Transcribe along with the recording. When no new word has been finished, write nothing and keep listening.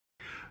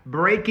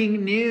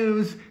Breaking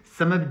news,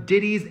 some of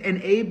Diddy's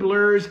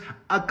enablers,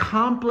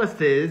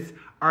 accomplices,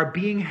 are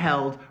being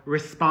held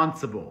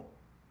responsible.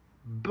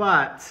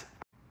 But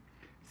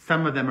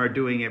some of them are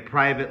doing it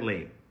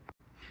privately.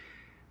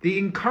 The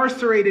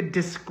incarcerated,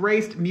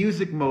 disgraced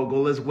music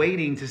mogul is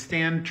waiting to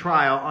stand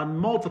trial on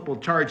multiple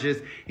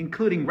charges,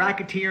 including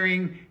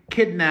racketeering,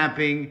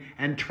 kidnapping,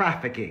 and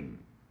trafficking.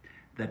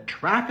 The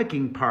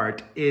trafficking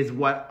part is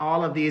what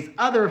all of these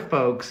other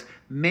folks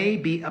may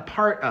be a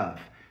part of,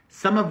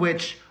 some of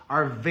which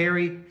are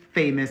very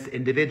famous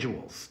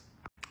individuals.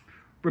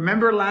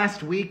 Remember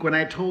last week when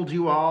I told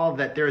you all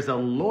that there's a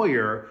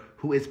lawyer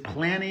who is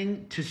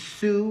planning to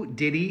sue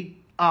Diddy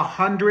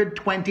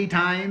 120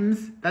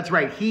 times? That's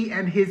right, he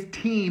and his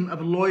team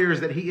of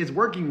lawyers that he is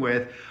working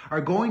with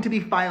are going to be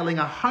filing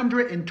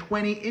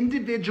 120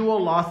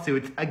 individual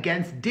lawsuits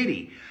against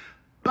Diddy.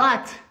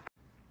 But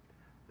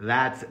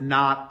that's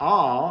not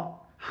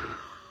all.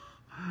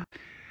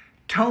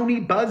 Tony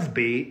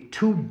Busby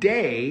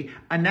today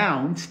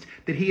announced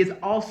that he is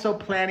also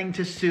planning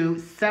to sue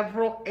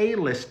several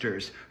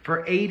A-listers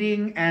for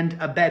aiding and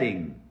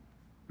abetting.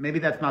 Maybe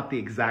that's not the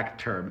exact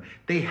term.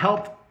 They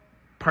helped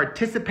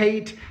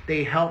participate,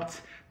 they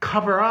helped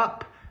cover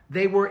up,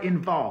 they were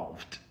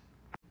involved.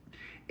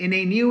 In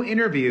a new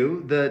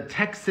interview, the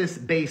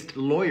Texas-based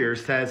lawyer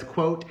says,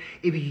 quote,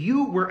 "If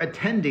you were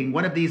attending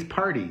one of these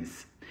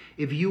parties,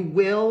 if you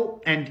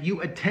will, and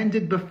you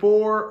attended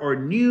before or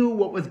knew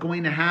what was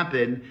going to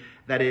happen,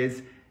 that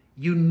is,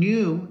 you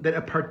knew that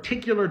a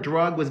particular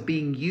drug was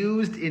being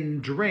used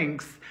in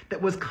drinks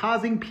that was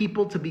causing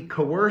people to be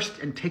coerced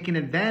and taken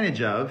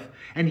advantage of,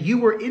 and you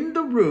were in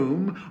the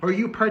room, or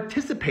you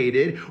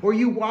participated, or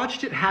you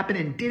watched it happen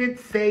and didn't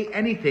say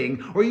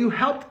anything, or you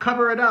helped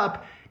cover it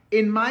up,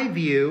 in my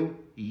view,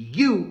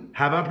 you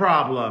have a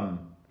problem."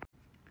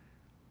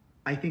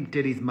 I think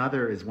Diddy's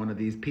mother is one of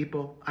these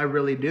people. I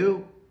really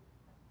do.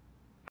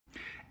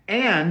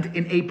 And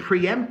in a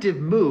preemptive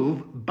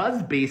move,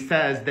 Busby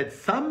says that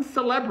some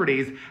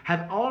celebrities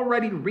have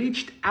already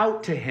reached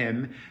out to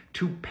him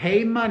to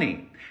pay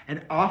money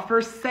and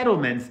offer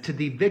settlements to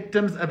the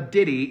victims of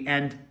Diddy,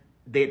 and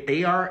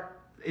they are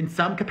in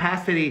some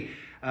capacity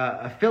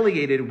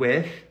affiliated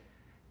with.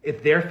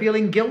 If they're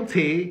feeling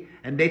guilty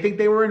and they think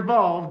they were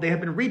involved, they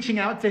have been reaching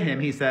out to him,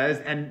 he says,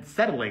 and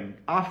settling,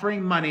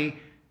 offering money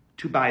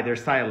to buy their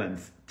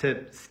silence,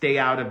 to stay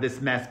out of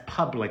this mess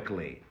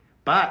publicly.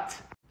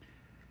 But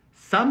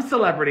some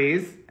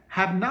celebrities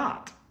have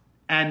not,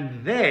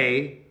 and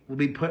they will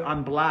be put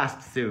on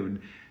blast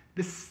soon.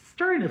 This is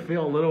starting to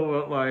feel a little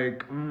bit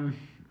like,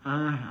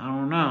 I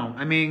don't know.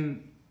 I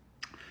mean,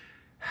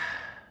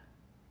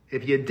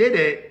 if you did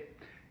it,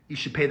 you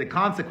should pay the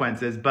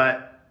consequences,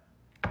 but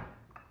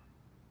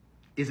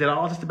is it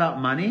all just about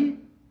money?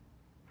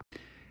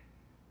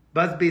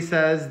 Busby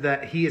says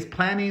that he is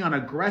planning on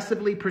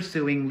aggressively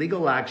pursuing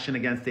legal action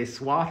against a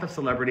swath of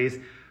celebrities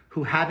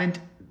who haven't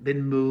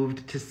been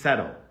moved to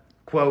settle.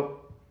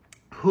 Quote,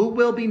 "Who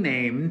will be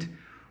named,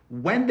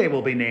 when they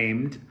will be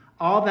named,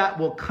 all that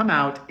will come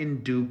out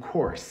in due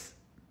course."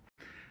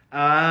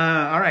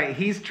 All right,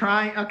 he's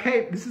trying,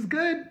 okay, this is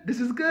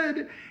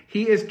good.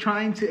 He is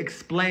trying to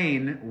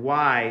explain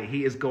why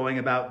he is going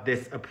about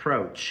this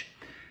approach.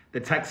 The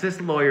Texas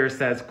lawyer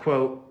says,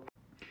 quote,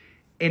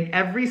 "In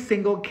every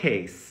single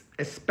case,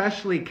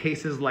 especially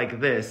cases like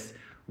this,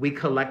 we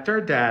collect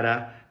our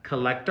data,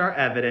 collect our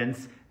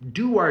evidence,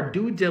 do our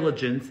due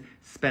diligence,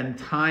 spend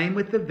time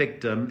with the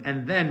victim,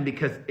 and then,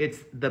 because it's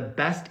the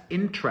best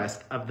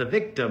interest of the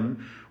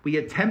victim, we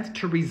attempt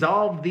to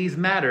resolve these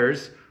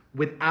matters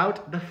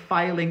without the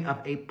filing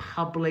of a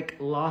public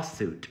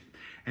lawsuit.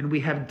 And we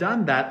have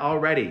done that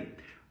already.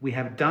 We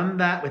have done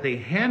that with a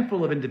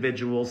handful of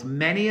individuals,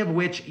 many of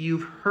which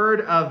you've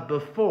heard of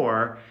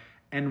before,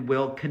 and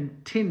will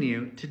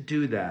continue to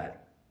do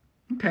that."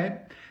 Okay,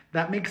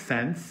 that makes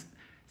sense.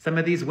 Some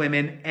of these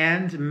women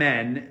and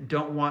men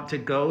don't want to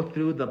go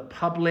through the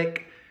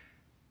public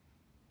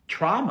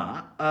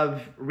trauma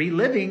of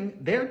reliving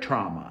their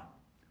trauma.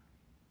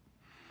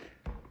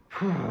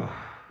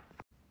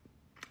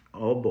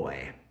 Oh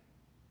boy.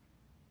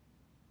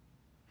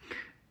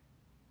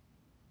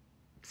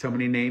 So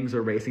many names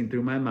are racing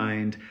through my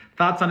mind.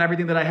 Thoughts on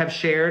everything that I have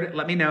shared?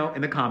 Let me know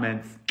in the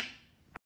comments.